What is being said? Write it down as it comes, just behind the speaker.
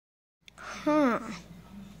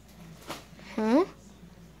Huh?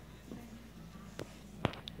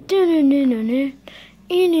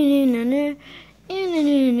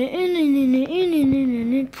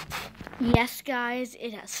 Yes, guys,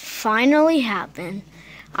 it has finally happened.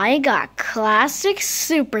 I got classic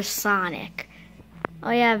supersonic.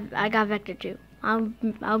 Oh yeah, I got Vector too. I'll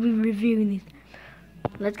be reviewing these.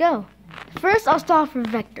 Let's go. First, I'll start off with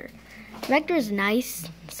Vector. Vector is nice.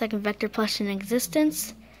 Second Vector plush in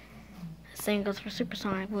existence. Same goes for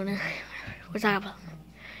supersonic. We're talking about.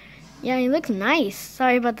 Yeah, he looks nice.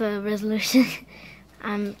 Sorry about the resolution.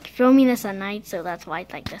 I'm filming this at night, so that's why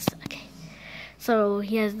it's like this. Okay. So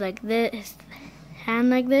he has like this, his hand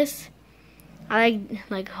like this. I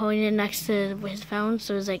like holding it next to his phone,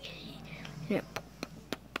 so it's like, you know,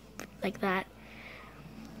 like that.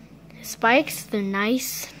 His spikes, they're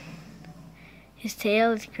nice. His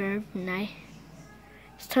tail is curved, nice.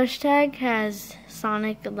 His touch tag has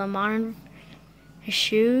Sonic the Modern. His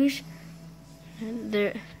shoes,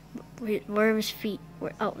 where are his feet?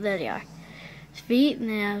 Oh, there they are. His feet, and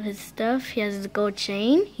they have his stuff. He has his gold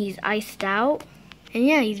chain. He's iced out. And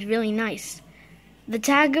yeah, he's really nice. The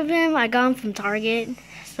tag of him, I got him from Target.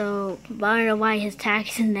 So, but I don't know why his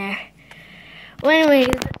tag's in there. Well,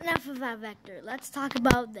 anyways, enough about Vector. Let's talk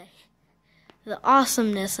about the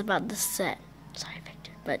awesomeness about the set. Sorry,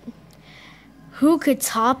 Vector, but who could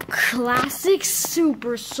top classic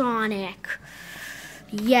Supersonic?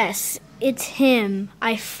 Yes, it's him.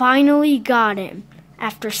 I finally got him.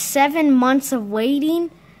 After 7 months of waiting,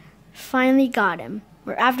 finally got him.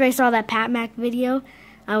 Or after I saw that Pat Mac video,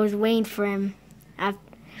 I was waiting for him. After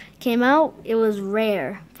came out, it was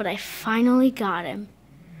rare, but I finally got him.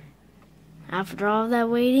 After all that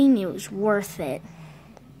waiting, it was worth it.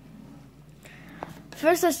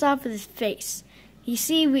 First, let's start with his face. You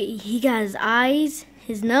see, he got his eyes.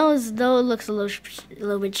 His nose, though it looks a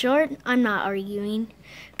little bit short, I'm not arguing.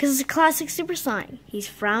 Because it's a classic Supersonic. He's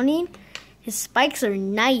frowning. His spikes are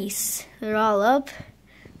nice. They're all up.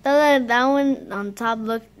 That one on top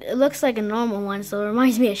looks like a normal one, so it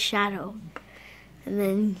reminds me of Shadow. And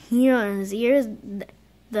then here on his ears, it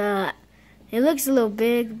looks a little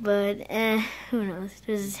big, but who knows?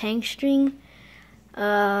 There's his hang string.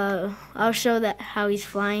 I'll show how he's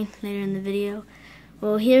flying later in the video.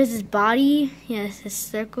 Well, here's his body. He has his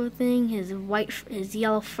circle thing, his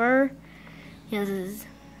yellow fur. He has his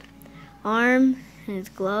arm and his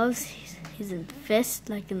gloves. He's in fist,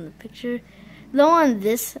 like in the picture. Though on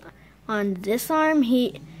this arm,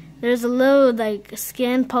 there's a little like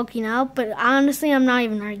skin poking out. But honestly, I'm not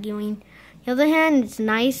even arguing. The other hand, it's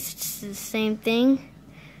nice. It's the same thing,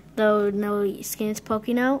 though no skin's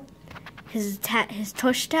poking out. His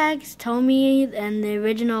tush tags, Tomy, and the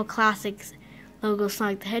original classics logo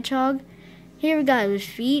Sonic the Hedgehog. Here we got his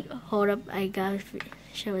feet. Hold up, I gotta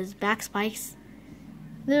show his back spikes.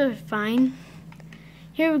 They're fine.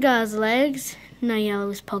 Here we got his legs. No yellow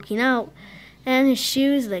is poking out. And his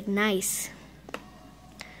shoes look nice.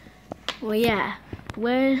 Well, yeah.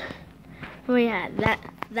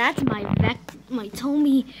 That's my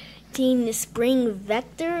Tomy Teen Spring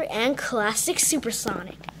Vector and Classic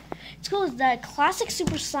Supersonic. It's cool that Classic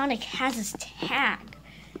Supersonic has his tag.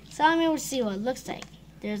 So I'm able to see what it looks like.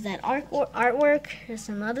 There's that artwork. There's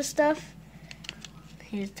some other stuff.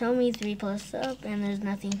 Here's Tomy 3+ up, and there's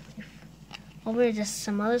nothing. Over just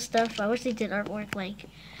some other stuff. I wish they did artwork like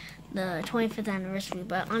the 25th anniversary,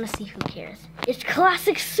 but honestly, who cares? It's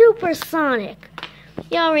Classic Supersonic.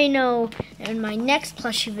 You already know. In my next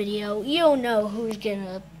plushie video, you'll know who's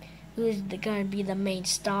gonna be the main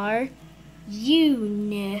star. You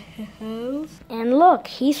know. And look,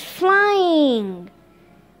 he's flying.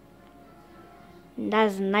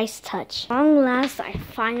 That's a nice touch. Long last, I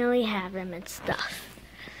finally have him and stuff.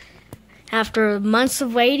 After months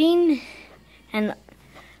of waiting, and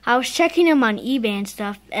I was checking him on eBay and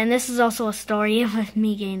stuff, and this is also a story of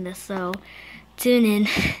me getting this, so tune in.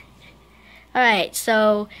 Alright,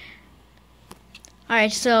 so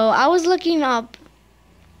I was looking up,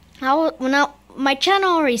 my channel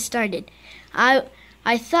already started. I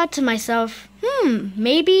thought to myself,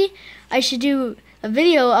 maybe I should do a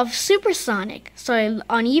video of Supersonic. So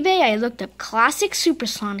on eBay, I looked up Classic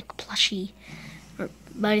Supersonic plushie.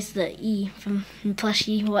 But it's the E from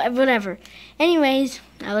plushie, whatever. Anyways,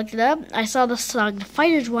 I looked it up. I saw the Sonic the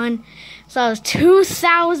Fighters one. So it was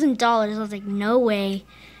 $2,000. I was like, no way.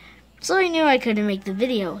 So I knew I couldn't make the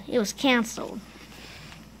video. It was canceled.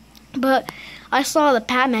 But I saw the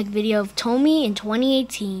Pat Mac video of Tomy in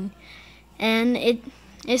 2018. And it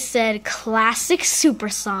said Classic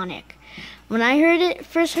Supersonic. When I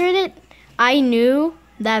first heard it, I knew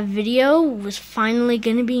that video was finally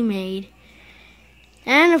going to be made.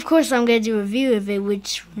 And of course I'm going to do a review of it,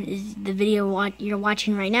 which is the video you're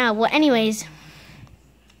watching right now. Well, anyways.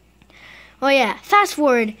 Oh yeah, fast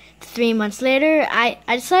forward to 3 months later, I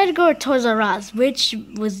decided to go to Toys R Us, which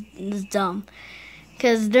was dumb.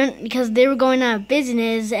 Because they were going out of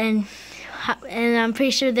business, and I'm pretty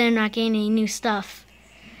sure they're not getting any new stuff.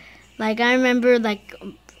 Like, I remember, like,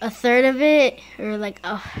 a third of it, or like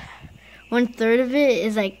 1/3 of it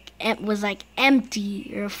was like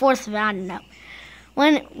empty, or a fourth of it, I don't know.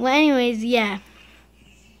 Well, anyways, yeah.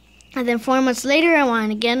 And then 4 months later, I wanted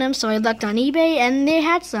to get them, so I looked on eBay, and they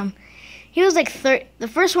had some. He was like the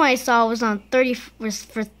first one I saw was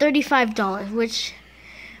for $35, which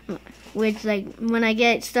like when I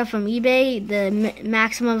get stuff from eBay, the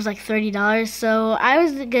maximum is like $30. So I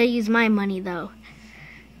was gonna use my money though,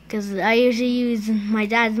 because I usually use my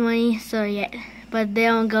dad's money. So yeah, but they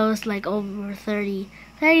don't go like over 30.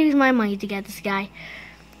 So I use my money to get this guy.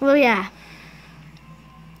 Well, yeah,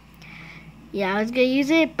 I was gonna use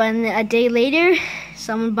it, but a day later,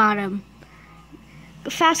 someone bought him.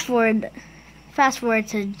 Fast forward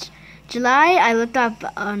to July. I looked up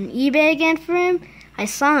on eBay again for him. I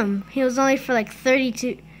saw him. He was only for like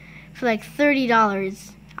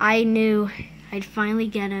 $30. I knew I'd finally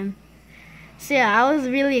get him. So yeah, I was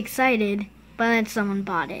really excited. But then someone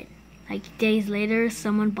bought it. Like days later,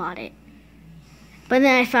 someone bought it. But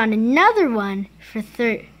then I found another one for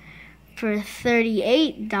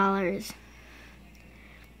 $38.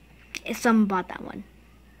 Someone bought that one.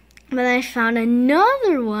 But then I found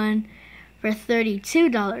another one for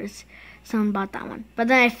 $32. Someone bought that one. But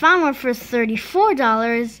then I found one for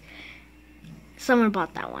 $34. Someone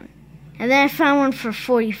bought that one. And then I found one for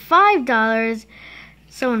 $45.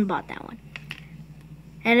 Someone bought that one.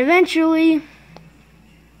 And eventually,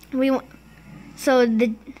 we went. So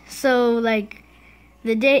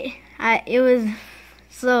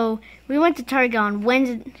we went to Target on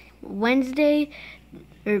Wednesday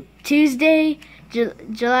or Tuesday,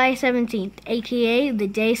 July 17th, aka the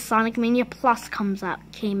day Sonic Mania Plus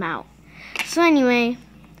came out. So anyway,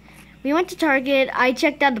 we went to Target. I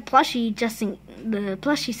checked out the plushie the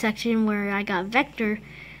plushie section where I got Vector,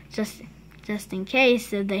 just in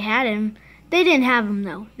case if they had him. They didn't have him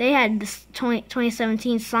though. They had this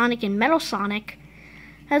 2017 Sonic and Metal Sonic,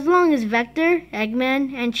 as long as Vector,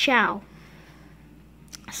 Eggman, and Chow.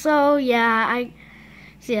 So yeah,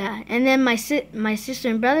 and then my sister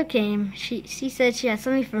and brother came. She said she had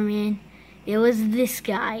something for me, and it was this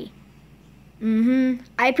guy.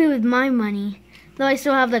 I paid with my money, though I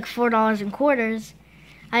still have like $4 in quarters.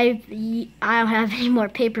 I don't have any more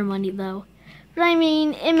paper money though. But I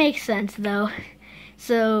mean, it makes sense though.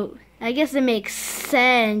 So I guess it makes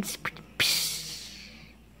sense.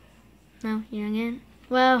 No, you don't get it?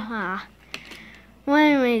 Well, Well,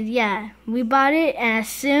 anyways, yeah, we bought it, and as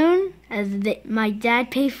soon as my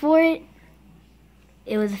dad paid for it,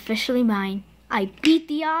 it was officially mine. I beat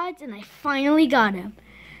the odds, and I finally got him.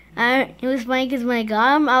 It was funny because when I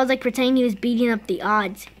got him, I was like pretending he was beating up the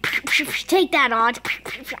odds. Take that, odds.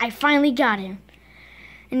 I finally got him.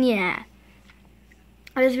 And yeah,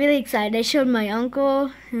 I was really excited. I showed my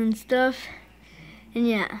uncle and stuff, and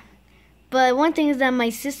yeah. But one thing is that my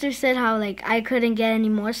sister said how like I couldn't get any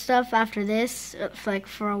more stuff after this,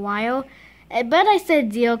 for a while. But I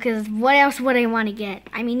said deal, because what else would I want to get?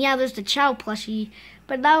 I mean, yeah, there's the Chow plushie,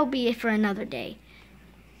 but that will be it for another day.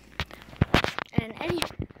 And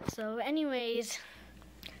anyways,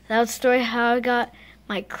 that was the story how I got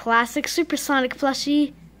my classic Supersonic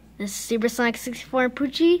plushie. This is Supersonic 64 and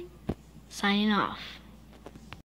P, signing off.